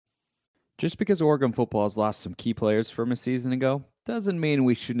Just because Oregon football has lost some key players from a season ago doesn't mean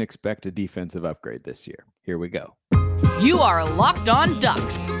we shouldn't expect a defensive upgrade this year. Here we go. You are Locked On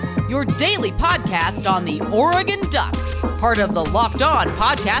Ducks, your daily podcast on the Oregon Ducks, part of the Locked On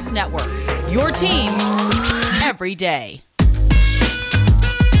Podcast Network, your team every day.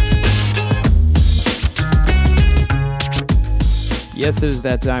 Yes, it is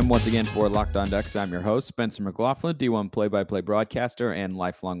that time once again for Locked On Ducks. I'm your host, Spencer McLaughlin, D1 play-by-play broadcaster and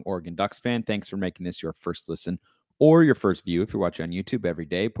lifelong Oregon Ducks fan. Thanks for making this your first listen or your first view if you're watching on YouTube every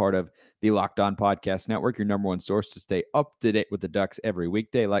day, part of the Locked On Podcast Network, your number one source to stay up to date with the Ducks every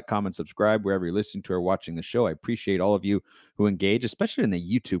weekday. Like, comment, subscribe wherever you're listening to or watching the show. I appreciate all of you who engage, especially in the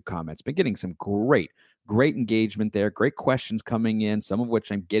YouTube comments. Been getting some great engagement there. Great questions coming in, some of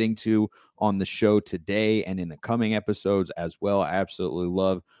which I'm getting to on the show today and in the coming episodes as well. I absolutely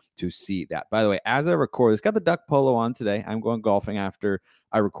love to see that. By the way, as I record this, got the duck polo on today. I'm going golfing after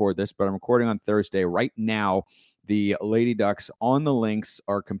I record this, but I'm recording on Thursday. Right now, the Lady Ducks on the Lynx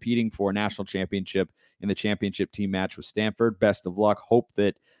are competing for a national championship in the championship team match with Stanford. Best of luck. Hope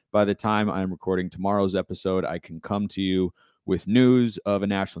that by the time I'm recording tomorrow's episode, I can come to you with news of a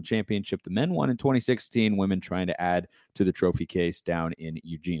national championship. The men won in 2016, women trying to add to the trophy case down in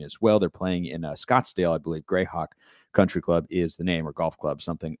Eugene as well. They're playing in Scottsdale, I believe. Greyhawk Country Club is the name, or golf club,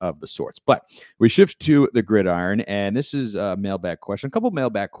 something of the sorts. But we shift to the gridiron, and this is a mailbag question. A couple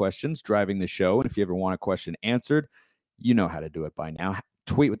mailbag questions driving the show, and if you ever want a question answered, you know how to do it by now.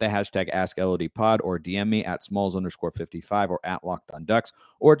 Tweet with the hashtag AskLODPod or DM me at Smalls_55 or at Locked On Ducks,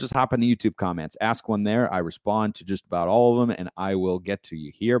 or just hop in the YouTube comments. Ask one there. I respond to just about all of them, and I will get to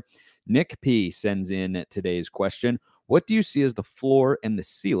you here. Nick P. sends in today's question. What do you see as the floor and the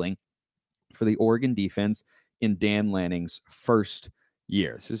ceiling for the Oregon defense in Dan Lanning's first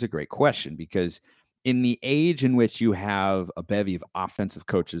year? This is a great question because in the age in which you have a bevy of offensive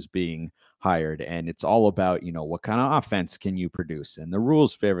coaches being hired, and it's all about, what kind of offense can you produce? And the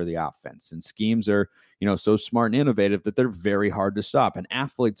rules favor the offense, and schemes are, so smart and innovative that they're very hard to stop. And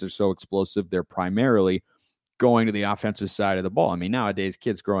athletes are so explosive, they're primarily going to the offensive side of the ball. I mean, nowadays,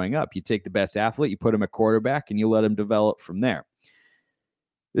 kids growing up, you take the best athlete, you put him at quarterback, and you let him develop from there.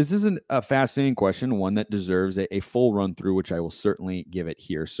 This is a fascinating question, one that deserves a full run through, which I will certainly give it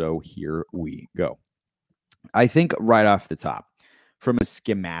here. So here we go. I think right off the top, from a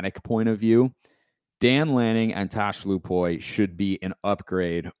schematic point of view, Dan Lanning and Tosh Lupoi should be an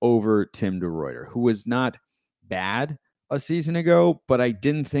upgrade over Tim DeRuyter, who was not bad a season ago, but I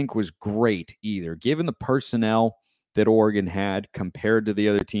didn't think was great either, given the personnel that Oregon had compared to the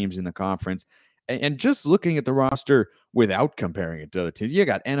other teams in the conference. And just looking at the roster without comparing it to other teams, you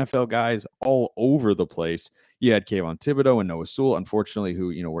got NFL guys all over the place. You had Kayvon Thibodeau and Noah Sewell, unfortunately,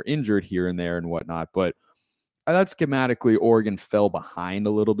 who, were injured here and there and whatnot. But I thought schematically, Oregon fell behind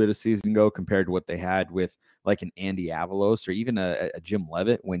a little bit a season ago compared to what they had with like an Andy Avalos or even a Jim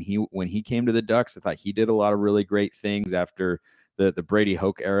Leavitt when he came to the Ducks. I thought he did a lot of really great things after the Brady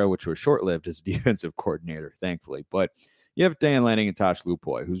Hoke era, which was short-lived as defensive coordinator, thankfully. But you have Dan Lanning and Tosh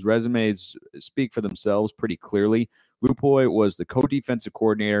Lupoi, whose resumes speak for themselves pretty clearly. Lupoi was the co-defensive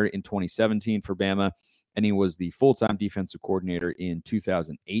coordinator in 2017 for Bama, and he was the full-time defensive coordinator in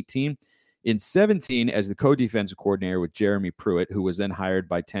 2018. In 17, as the co-defensive coordinator with Jeremy Pruitt, who was then hired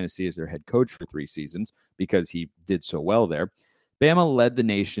by Tennessee as their head coach for 3 seasons because he did so well there, Bama led the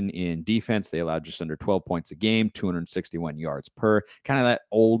nation in defense. They allowed just under 12 points a game, 261 yards per, kind of that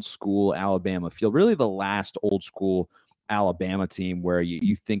old school Alabama feel, really the last old school Alabama team where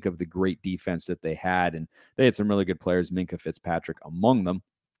you think of the great defense that they had, and they had some really good players, Minkah Fitzpatrick among them.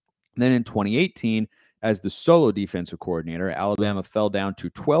 And then in 2018, as the solo defensive coordinator, Alabama fell down to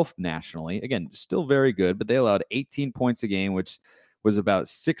 12th nationally. Again, still very good, but they allowed 18 points a game, which was about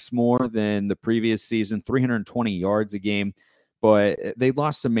 6 more than the previous season, 320 yards a game. But they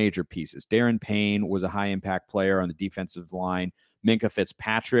lost some major pieces. Darren Payne was a high-impact player on the defensive line. Minkah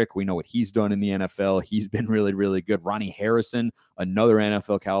Fitzpatrick, we know what he's done in the NFL. He's been really, really good. Ronnie Harrison, another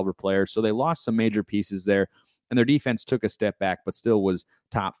NFL caliber player. So they lost some major pieces there. And their defense took a step back, but still was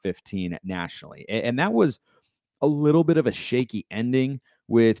top 15 nationally. And that was a little bit of a shaky ending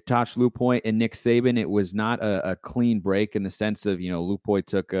with Tosh Lupoi and Nick Saban. It was not a clean break in the sense of, Lupoi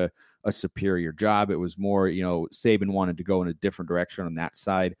took a superior job. It was more, Saban wanted to go in a different direction on that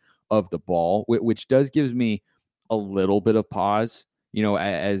side of the ball, which does gives me a little bit of pause,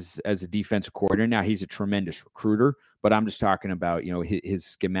 as a defensive coordinator. Now, he's a tremendous recruiter, but I'm just talking about, his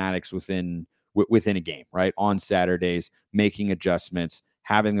schematics within a game, right? On Saturdays, making adjustments,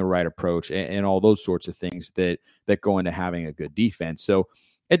 having the right approach, and all those sorts of things that go into having a good defense. So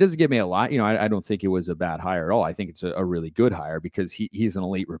It doesn't give me a lot. I don't think it was a bad hire at all. I think it's a really good hire because he's an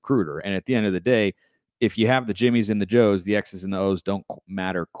elite recruiter. And at the end of the day, if you have the Jimmies and the Joes, the X's and the O's don't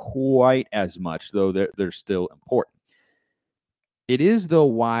matter quite as much, though they're still important. It is, though,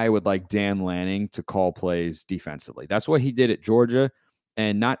 why I would like Dan Lanning to call plays defensively. That's what he did at Georgia,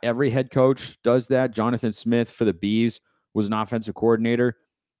 and not every head coach does that. Jonathan Smith for the Bees was an offensive coordinator,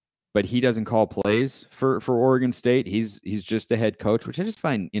 but he doesn't call plays for Oregon State. He's just a head coach, which I just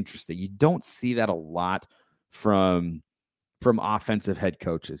find interesting. You don't see that a lot from offensive head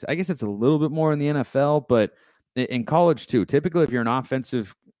coaches. I guess it's a little bit more in the NFL, but in college too. Typically, if you're an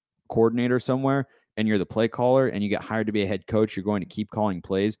offensive coordinator somewhere and you're the play caller and you get hired to be a head coach, you're going to keep calling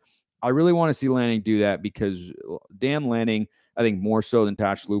plays. I really want to see Lanning do that because Dan Lanning, I think more so than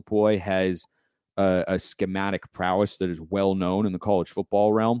Tosh Lupoy, has a schematic prowess that is well known in the college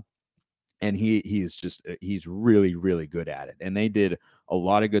football realm. And he's really, really good at it. And they did a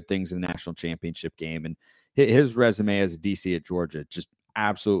lot of good things in the national championship game. And his resume as a DC at Georgia, just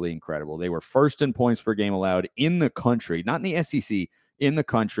absolutely incredible. They were first in points per game allowed in the country, not in the SEC, in the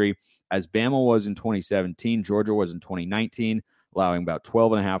country, as Bama was in 2017. Georgia was in 2019, allowing about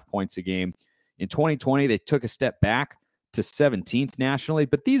 12.5 points a game. In 2020, they took a step back to 17th nationally.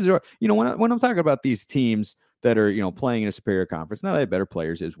 But these are, when I'm talking about these teams that are, playing in a superior conference, now they have better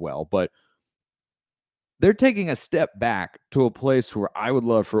players as well, but they're taking a step back to a place where I would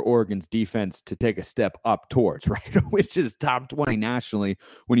love for Oregon's defense to take a step up towards, right? Which is top 20 nationally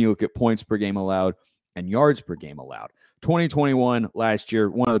when you look at points per game allowed and yards per game allowed. 2021, last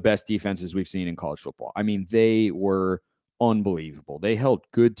year, one of the best defenses we've seen in college football. I mean, they were unbelievable. They held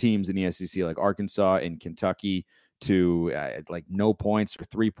good teams in the SEC like Arkansas and Kentucky to like no points or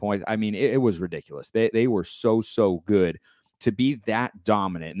 3 points. I mean, it was ridiculous. They were so good to be that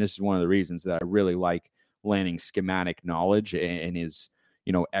dominant. And this is one of the reasons that I really like Lanning's schematic knowledge and his,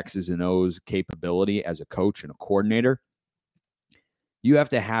 X's and O's capability as a coach and a coordinator. You have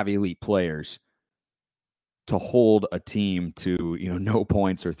to have elite players to hold a team to, no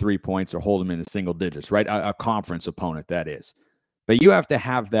points or 3 points or hold them in the single digits, right? A conference opponent, that is. But you have to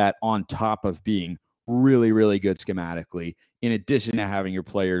have that on top of being really, really good schematically, in addition to having your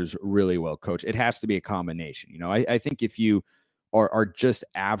players really well coached. It has to be a combination. I think if you are just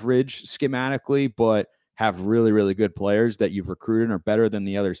average schematically, but have really, really good players that you've recruited and are better than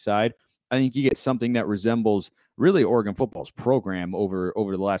the other side, I think you get something that resembles really Oregon football's program over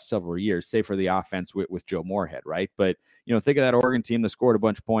the last several years, say for the offense with Joe Moorhead, right? But, think of that Oregon team that scored a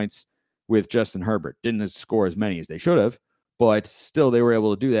bunch of points with Justin Herbert. Didn't score as many as they should have, but still they were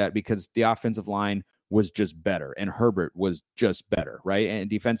able to do that because the offensive line was just better and Herbert was just better, right? And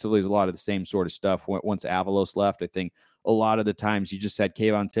defensively is a lot of the same sort of stuff. Once Avalos left, I think a lot of the times you just had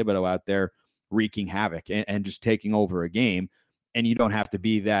Kayvon Thibodeau out there wreaking havoc and just taking over a game. And you don't have to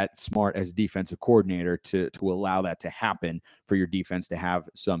be that smart as a defensive coordinator to allow that to happen for your defense to have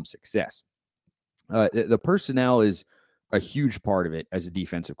some success. The personnel is a huge part of it as a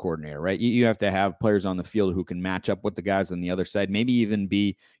defensive coordinator, right? You have to have players on the field who can match up with the guys on the other side, maybe even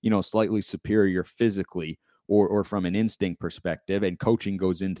be, slightly superior physically or from an instinct perspective. And coaching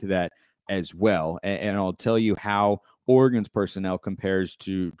goes into that as well. And I'll tell you how Oregon's personnel compares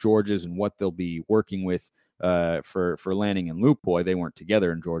to Georgia's and what they'll be working with for Lanning and Lupoy. They weren't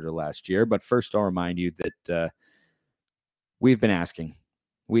together in Georgia last year. But first, I'll remind you that we've been asking.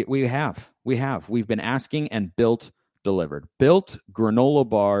 We've been asking, and Built delivered. Built granola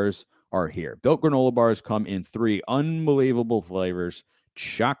bars are here. Built granola bars come in 3 unbelievable flavors: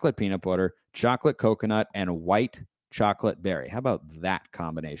 chocolate peanut butter, chocolate coconut, and white chocolate berry. How about that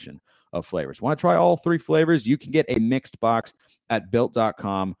combination of flavors? Want to try all 3 flavors? You can get a mixed box at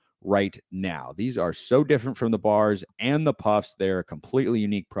built.com right now. These are so different from the bars and the puffs. They're a completely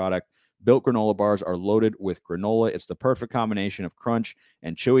unique product. Built granola bars are loaded with granola. It's the perfect combination of crunch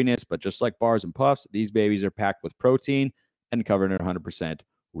and chewiness, but just like bars and puffs, these babies are packed with protein and covered in 100%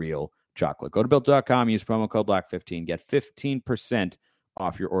 real chocolate. Go to built.com, use promo code LOCK15, get 15%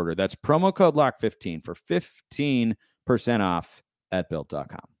 off your order. That's promo code LOCK15 for 15% off at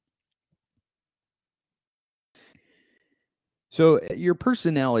built.com. So your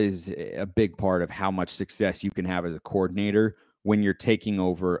personnel is a big part of how much success you can have as a coordinator when you're taking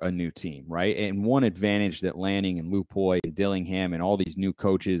over a new team, right? And one advantage that Lanning and Lupoy and Dillingham and all these new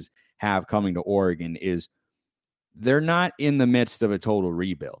coaches have coming to Oregon is they're not in the midst of a total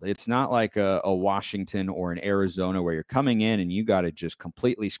rebuild. It's not like a Washington or an Arizona where you're coming in and you got to just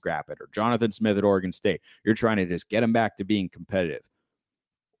completely scrap it, or Jonathan Smith at Oregon State. You're trying to just get them back to being competitive.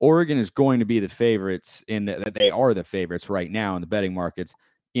 Oregon is going to be the favorites in that they are the favorites right now in the betting markets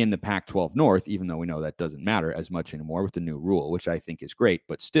in the Pac-12 North, even though we know that doesn't matter as much anymore with the new rule, which I think is great.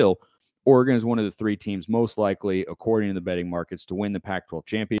 But still, Oregon is one of the 3 teams most likely, according to the betting markets, to win the Pac-12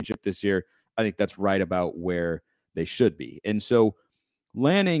 championship this year. I think that's right about where they should be. And so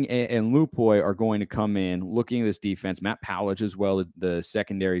Lanning and Lupoy are going to come in looking at this defense. Matt Powledge as well, the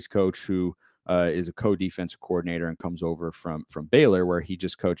secondaries coach, who is a co-defensive coordinator and comes over from Baylor, where he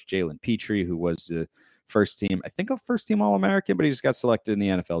just coached Jalen Petrie, who was the first team, I think a first team All-American, but he just got selected in the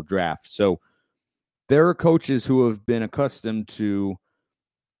NFL draft. So there are coaches who have been accustomed to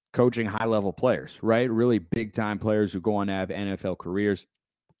coaching high-level players, right? Really big-time players who go on to have NFL careers.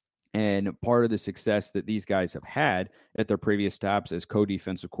 And part of the success that these guys have had at their previous stops as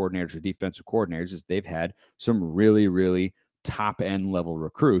co-defensive coordinators or defensive coordinators is they've had some really, really top-end level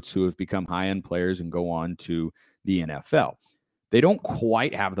recruits who have become high-end players and go on to the NFL. They don't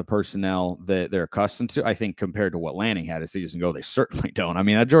quite have the personnel that they're accustomed to. I think compared to what Lanning had a season ago, they certainly don't. I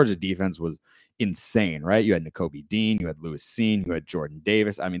mean, that Georgia defense was insane, right? You had Nakobe Dean, you had Lewis Seen, you had Jordan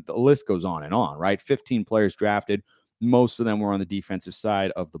Davis. I mean, the list goes on and on, right? 15 players drafted. Most of them were on the defensive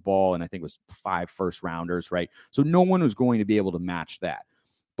side of the ball, and I think it was 5 first-rounders, right? So no one was going to be able to match that.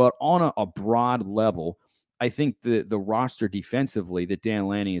 But on a broad level, I think the roster defensively that Dan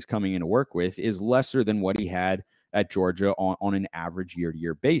Lanning is coming in to work with is lesser than what he had at Georgia on an average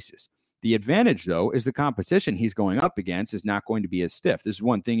year-to-year basis. The advantage, though, is the competition he's going up against is not going to be as stiff. This is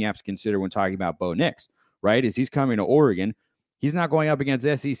one thing you have to consider when talking about Bo Nix, right? Is he's coming to Oregon. He's not going up against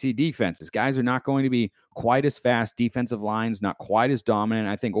SEC defenses. Guys are not going to be quite as fast. Defensive lines not quite as dominant.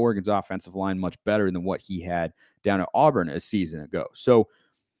 I think Oregon's offensive line much better than what he had down at Auburn a season ago. So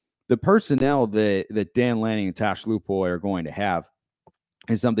the personnel that Dan Lanning and Tosh Lupoy are going to have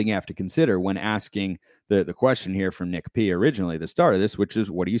is something you have to consider when asking the question here from Nick P. originally at the start of this, which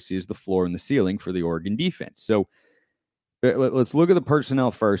is what do you see as the floor and the ceiling for the Oregon defense? So let's look at the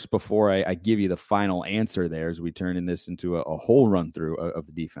personnel first before I give you the final answer there as we turn in this into a whole run through of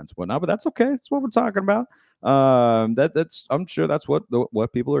the defense and whatnot, but that's okay. That's what we're talking about. That's I'm sure that's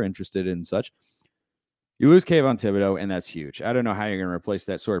what people are interested in and such. You lose Kayvon Thibodeau, and that's huge. I don't know how you're going to replace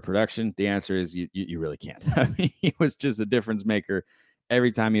that sort of production. The answer is you really can't. I mean, he was just a difference maker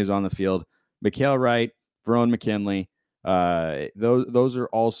every time he was on the field. Mikael Wright, Verone McKinley, those are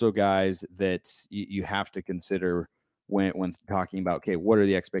also guys that you have to consider when talking about, okay, what are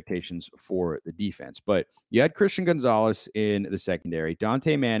the expectations for the defense? But you had Christian Gonzalez in the secondary.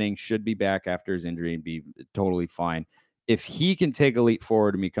 Dante Manning should be back after his injury and be totally fine. If he can take a leap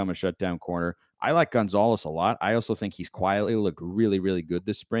forward and become a shutdown corner, I like Gonzalez a lot. I also think he's quietly looked really, really good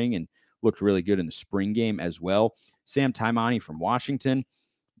this spring and looked really good in the spring game as well. Sam Taimani from Washington,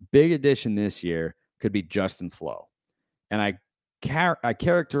 big addition this year could be Justin Flo. And I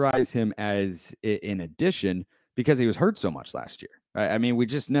characterize him as an addition because he was hurt so much last year. I mean, we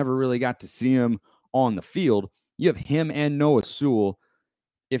just never really got to see him on the field. You have him and Noah Sewell.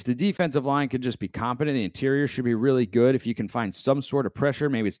 If the defensive line could just be competent, the interior should be really good. If you can find some sort of pressure,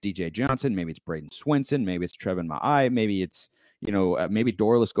 maybe it's DJ Johnson, maybe it's Braden Swinson, maybe it's Trevin Ma'ai, maybe it's, maybe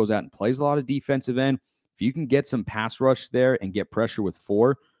Dorless goes out and plays a lot of defensive end. If you can get some pass rush there and get pressure with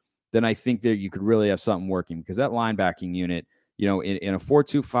 4, then I think that you could really have something working because that linebacking unit, in a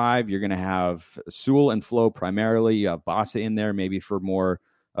 4-2-5, you're going to have Sewell and Flo primarily. You have Bassa in there maybe for more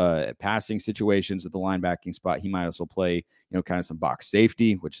passing situations at the linebacking spot. He might also play, kind of some box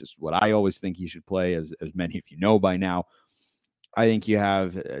safety, which is what I always think he should play, as many of you know by now. I think you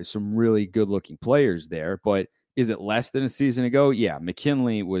have some really good-looking players there, but is it less than a season ago? Yeah,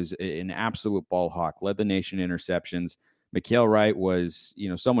 McKinley was an absolute ball hawk, led the nation in interceptions. Mikael Wright was,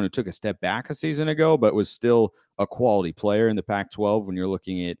 someone who took a step back a season ago, but was still a quality player in the Pac-12 when you're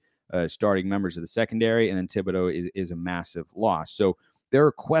looking at starting members of the secondary, and then Thibodeau is a massive loss. So there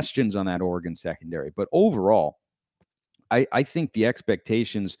are questions on that Oregon secondary, but overall, I think the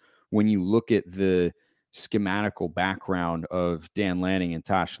expectations when you look at the schematical background of Dan Lanning and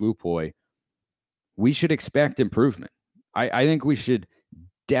Tosh Lupoy, we should expect improvement. I think we should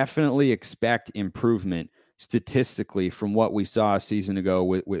definitely expect improvement statistically from what we saw a season ago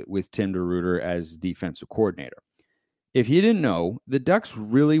with Tim DeRuyter as defensive coordinator. If you didn't know, the Ducks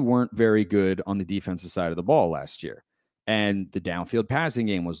really weren't very good on the defensive side of the ball last year. And the downfield passing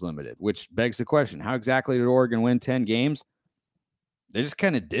game was limited, which begs the question, how exactly did Oregon win 10 games? They just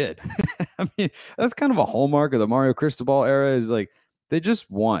kind of did. I mean, that's kind of a hallmark of the Mario Cristobal era, is like they just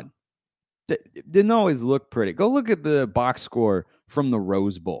won. They didn't always look pretty. Go look at the box score from the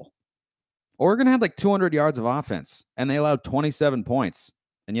Rose Bowl. Oregon had like 200 yards of offense, and they allowed 27 points,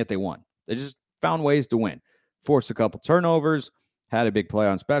 and yet they won. They just found ways to win. Forced a couple turnovers, had a big play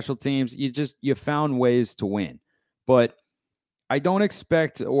on special teams. You found ways to win. But I don't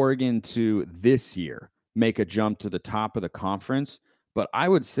expect Oregon to this year make a jump to the top of the conference, but I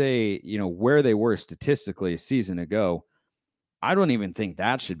would say, where they were statistically a season ago, I don't even think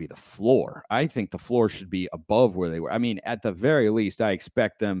that should be the floor. I think the floor should be above where they were. I mean, at the very least, I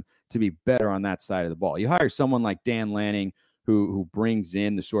expect them to be better on that side of the ball. You hire someone like Dan Lanning, who brings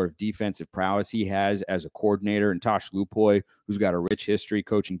in the sort of defensive prowess he has as a coordinator, and Tosh Lupoy, who's got a rich history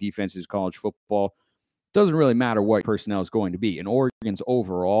coaching defenses college football. Doesn't really matter what personnel is going to be. And Oregon's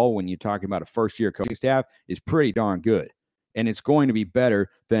overall, when you're talking about a first-year coaching staff, is pretty darn good. And it's going to be better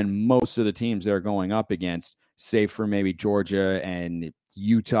than most of the teams they're going up against, save for maybe Georgia and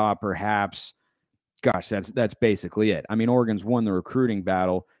Utah, perhaps. Gosh, that's basically it. I mean, Oregon's won the recruiting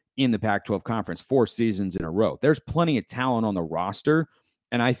battle in the Pac-12 conference 4 seasons in a row. There's plenty of talent on the roster,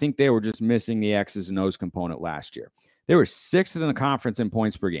 and I think they were just missing the X's and O's component last year. They were 6th in the conference in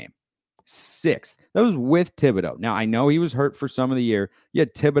points per game. 6th. That was with Thibodeau. Now, I know he was hurt for some of the year. You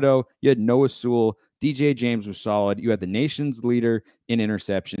had Thibodeau, you had Noah Sewell, DJ James was solid. You had the nation's leader in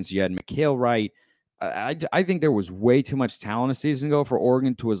interceptions. You had Mikhail Wright. I think there was way too much talent a season ago for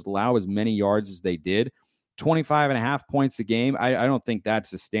Oregon to allow as many yards as they did. 25.5 points a game. I don't think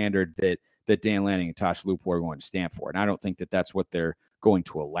that's the standard that Dan Lanning and Tosh Lupoy are going to stand for. And I don't think that that's what they're going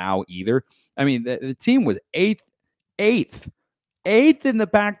to allow either. I mean, the team was eighth in the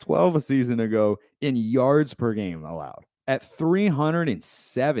Pac-12 a season ago in yards per game allowed at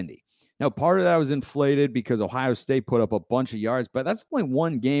 370. Now, part of that was inflated because Ohio State put up a bunch of yards, but that's only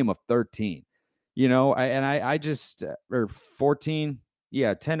one game of 13, I just, or 14,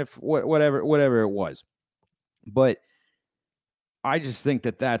 10 to whatever it was. But I just think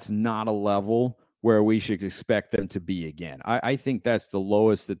that that's not a level where we should expect them to be again. I think that's the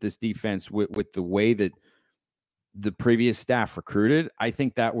lowest that this defense, with the way that the previous staff recruited, I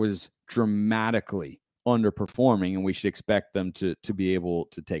think that was dramatically underperforming, and we should expect them to be able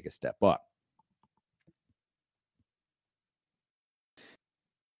to take a step up.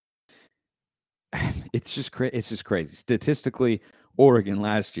 It's just crazy. Statistically, Oregon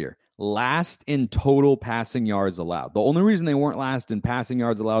last year, last in total passing yards allowed. The only reason they weren't last in passing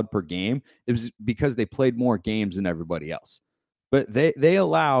yards allowed per game is because they played more games than everybody else. But they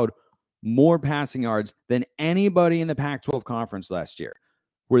allowed more passing yards than anybody in the Pac-12 conference last year.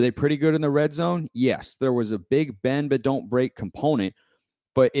 Were they pretty good in the red zone? Yes. There was a big bend but don't break component.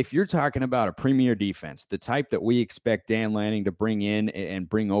 But if you're talking about a premier defense, the type that we expect Dan Lanning to bring in and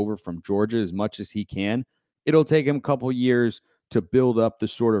bring over from Georgia as much as he can, it'll take him a couple years to build up the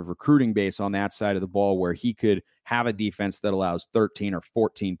sort of recruiting base on that side of the ball where he could have a defense that allows 13 or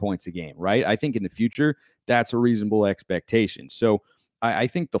 14 points a game, right? I think in the future, that's a reasonable expectation. So I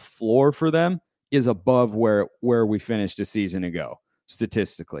think the floor for them is above where we finished a season ago.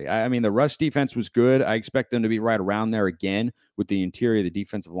 Statistically, I mean, the rush defense was good. I expect them to be right around there again with the interior of the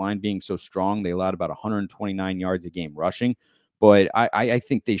defensive line being so strong. They allowed about 129 yards a game rushing, but I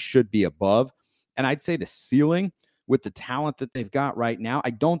think they should be above. And I'd say the ceiling with the talent that they've got right now,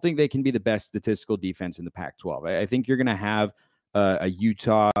 I don't think they can be the best statistical defense in the Pac-12. I think you're going to have a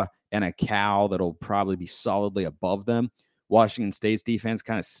Utah and a Cal that'll probably be solidly above them. Washington State's defense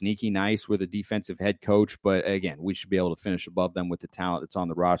kind of sneaky nice with a defensive head coach, but again, we should be able to finish above them with the talent that's on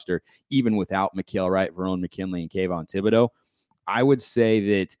the roster, even without Mikhail Wright, Verone McKinley, and Kayvon Thibodeau. I would say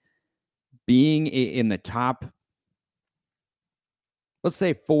that being in the top, let's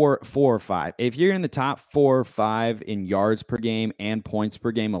say four or five, if you're in the top 4 or 5 in yards per game and points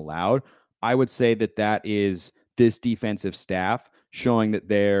per game allowed, I would say that is this defensive staff showing that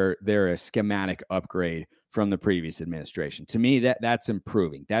they're a schematic upgrade from the previous administration. To me, that's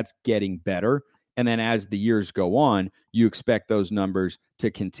improving. That's getting better. And then as the years go on, you expect those numbers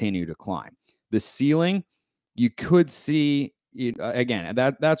to continue to climb. The ceiling, you could see, again,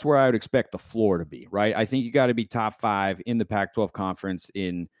 that's where I would expect the floor to be, right? I think you got to be top 5 in the Pac-12 conference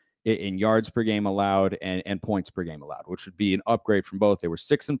in yards per game allowed and points per game allowed, which would be an upgrade from both. They were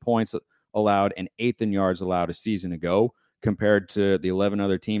 6th in points allowed and 8th in yards allowed a season ago compared to the 11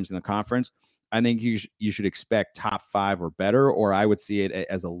 other teams in the conference. I think you should expect top 5 or better, or I would see it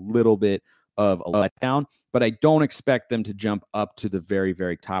as a little bit of a letdown, but I don't expect them to jump up to the very,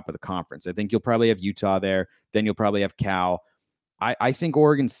 very top of the conference. I think you'll probably have Utah there. Then you'll probably have Cal. I think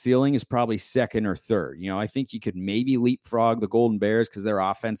Oregon's ceiling is probably 2nd or 3rd. I think you could maybe leapfrog the Golden Bears because their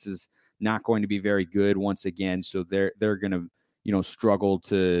offense is not going to be very good once again. So they're going to, struggle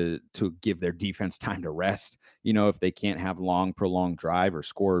to give their defense time to rest. If they can't have prolonged drive or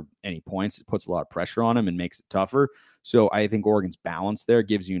score any points, it puts a lot of pressure on them and makes it tougher. So I think Oregon's balance there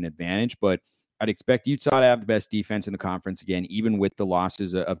gives you an advantage, but I'd expect Utah to have the best defense in the conference again, even with the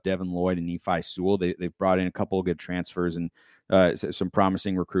losses of Devin Lloyd and Nephi Sewell. They've brought in a couple of good transfers and some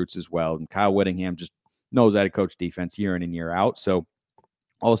promising recruits as well. And Kyle Whittingham just knows how to coach defense year in and year out. So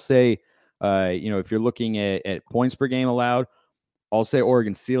I'll say, if you're looking at points per game allowed, I'll say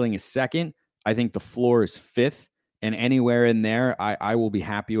Oregon's ceiling is second. I think the floor is fifth. And anywhere in there, I will be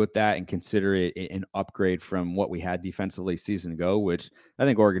happy with that and consider it an upgrade from what we had defensively season ago, which I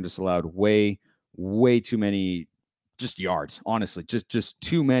think Oregon just allowed way too many just yards, honestly, just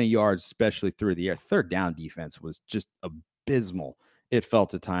too many yards, especially through the air. Third down defense was just abysmal. It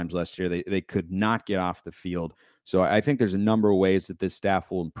felt at times last year. They could not get off the field. So I think there's a number of ways that this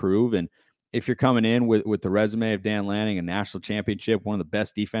staff will improve. And if you're coming in with the resume of Dan Lanning, a national championship, one of the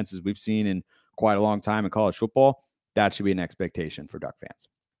best defenses we've seen in quite a long time in college football, that should be an expectation for Duck fans.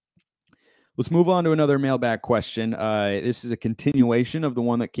 Let's move on to another mailbag question. This is a continuation of the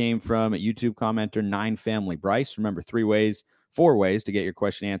one that came from a YouTube commenter, 9Family Bryce. Remember, 4 ways to get your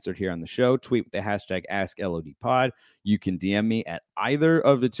question answered here on the show. Tweet with the hashtag AskLODPod. You can DM me at either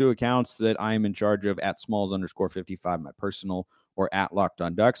of the 2 accounts that I am in charge of, at Smalls_55, my personal, or at Locked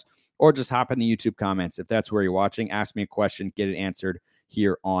On Ducks, or just hop in the YouTube comments. If that's where you're watching, ask me a question, get it answered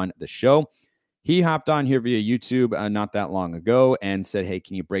here on the show. He hopped on here via YouTube not that long ago and said, hey,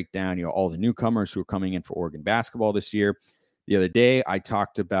 can you break down all the newcomers who are coming in for Oregon basketball this year? The other day, I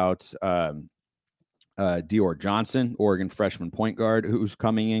talked about Dior Johnson, Oregon freshman point guard, who's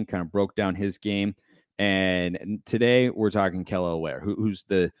coming in, kind of broke down his game. And today, we're talking Kello Ware, who's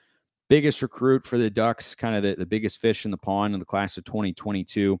the biggest recruit for the Ducks, kind of the biggest fish in the pond in the class of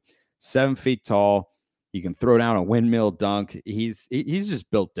 2022, 7 feet tall. He can throw down a windmill dunk. He's just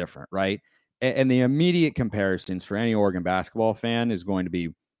built different, right? And the immediate comparisons for any Oregon basketball fan is going to be,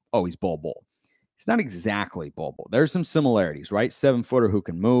 oh, he's Bol Bol. He's not exactly Bol Bol. There's some similarities, right? 7-footer who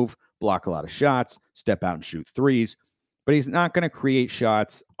can move, block a lot of shots, step out and shoot threes, but he's not going to create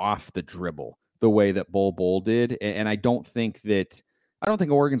shots off the dribble the way that Bol Bol did. And I don't think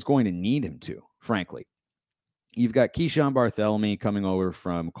Oregon's going to need him to, frankly. You've got Keyshawn Barthelemy coming over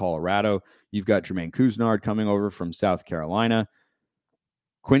from Colorado. You've got Jermaine Couisnard coming over from South Carolina.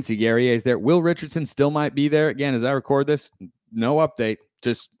 Quincy Guerrier is there. Will Richardson still might be there. Again, as I record this, no update.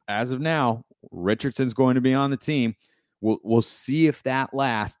 Just as of now, Richardson's going to be on the team. We'll see if that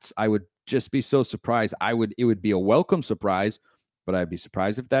lasts. I would just be so surprised. It would be a welcome surprise, but I'd be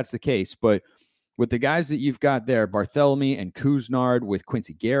surprised if that's the case. But with the guys that you've got there, Barthelemy and Couisnard, with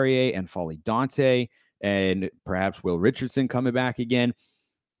Quincy Guerrier and Folly Dante, and perhaps Will Richardson coming back again,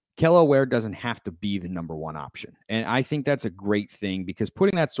 Kello Ware doesn't have to be the number one option. And I think that's a great thing, because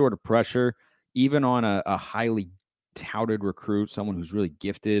putting that sort of pressure, even on a highly touted recruit, someone who's really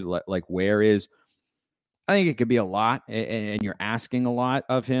gifted like Ware is, I think it could be a lot, and you're asking a lot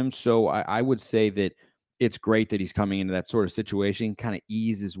of him. So I would say that it's great that he's coming into that sort of situation, kind of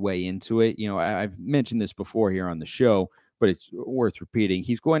ease his way into it. I've mentioned this before here on the show, but it's worth repeating.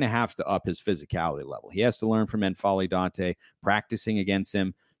 He's going to have to up his physicality level. He has to learn from N'Faly Dante. Practicing against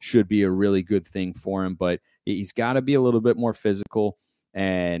him should be a really good thing for him, but he's got to be a little bit more physical,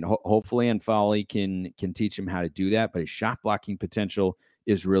 and hopefully N'Faly can teach him how to do that. But his shot blocking potential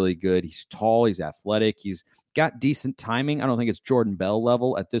is really good. He's tall, he's athletic, he's got decent timing. I don't think it's Jordan Bell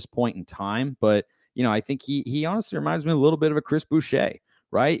level at this point in time, but I think he honestly reminds me a little bit of a Chris Boucher,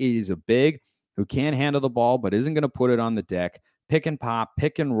 right? He's a big who can handle the ball, but isn't going to put it on the deck, pick and pop,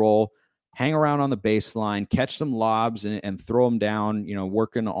 pick and roll, hang around on the baseline, catch some lobs and throw them down,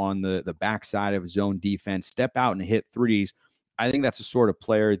 working on the backside of his own defense, step out and hit threes. I think that's the sort of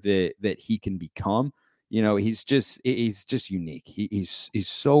player that he can become. He's just unique. He's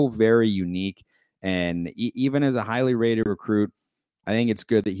so very unique. And even as a highly rated recruit, I think it's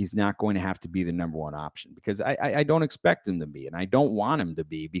good that he's not going to have to be the number one option, because I don't expect him to be, and I don't want him to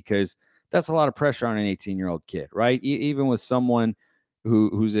be, because that's a lot of pressure on an 18-year-old kid, right? Even with someone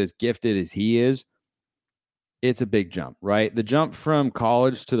who's as gifted as he is, it's a big jump, right? The jump from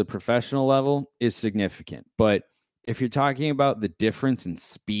college to the professional level is significant. But if you're talking about the difference in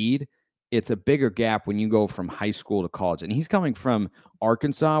speed, it's a bigger gap when you go from high school to college. And he's coming from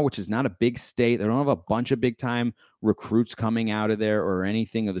Arkansas, which is not a big state. They don't have a bunch of big-time recruits coming out of there or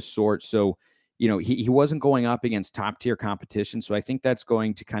anything of the sort. So, he wasn't going up against top-tier competition. So I think that's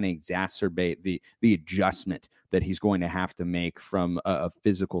going to kind of exacerbate the adjustment that he's going to have to make from a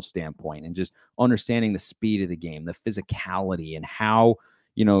physical standpoint, and just understanding the speed of the game, the physicality, and how,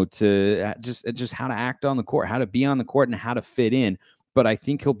 to just how to act on the court, how to be on the court, and how to fit in. But I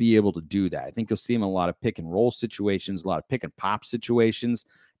think he'll be able to do that. I think you'll see him in a lot of pick and roll situations, a lot of pick and pop situations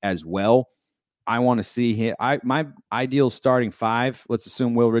as well. I want to see him. My ideal starting five, let's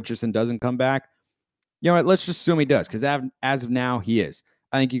assume Will Richardson doesn't come back. You know what? Let's just assume he does, because as of now, he is.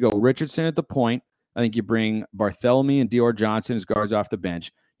 I think you go Richardson at the point. I think you bring Bartholomew and Dior Johnson as guards off the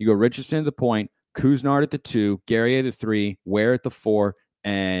bench. You go Richardson at the point, Kuznard at the 2, Gary at the 3, Ware at the 4,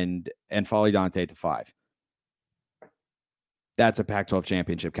 and Folly Dante at the 5. That's a Pac-12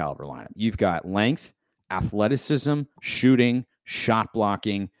 championship caliber lineup. You've got length, athleticism, shooting, shot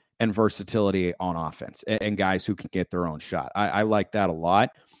blocking, and versatility on offense, and guys who can get their own shot. I like that a lot.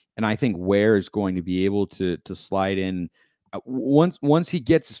 And I think Ware is going to be able to slide in once he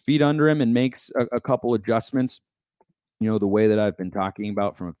gets his feet under him and makes a couple adjustments, the way that I've been talking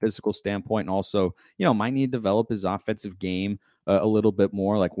about from a physical standpoint, and also, might need to develop his offensive game a little bit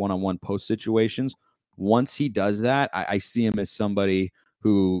more, like one-on-one post situations. Once he does that, I see him as somebody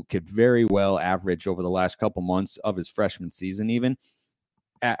who could very well average over the last couple months of his freshman season, even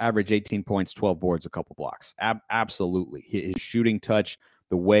average 18 points, 12 boards, a couple blocks. Absolutely. His shooting touch,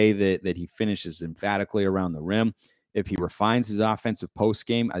 the way that he finishes emphatically around the rim. If he refines his offensive post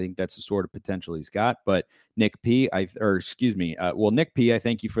game, I think that's the sort of potential he's got. But Nick P, Nick P, I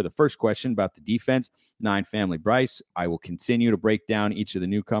thank you for the first question about the defense. 9 Family Bryce. I will continue to break down each of the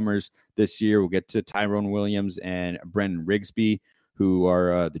newcomers this year. We'll get to Tyrone Williams and Brendan Rigsby, who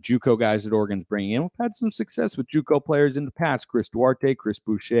are the JUCO guys that Oregon's bringing in. We've had some success with JUCO players in the past. Chris Duarte, Chris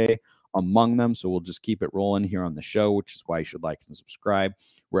Boucher among them. So we'll just keep it rolling here on the show, which is why you should like and subscribe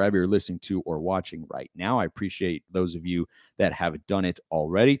wherever you're listening to or watching right now. I appreciate those of you that have done it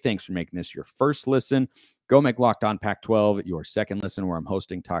already. Thanks for making this your first listen. Go make Locked On Pac-12 your second listen, where I'm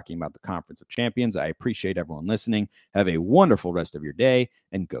hosting, talking about the Conference of Champions. I appreciate everyone listening. Have a wonderful rest of your day,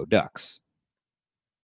 and go Ducks.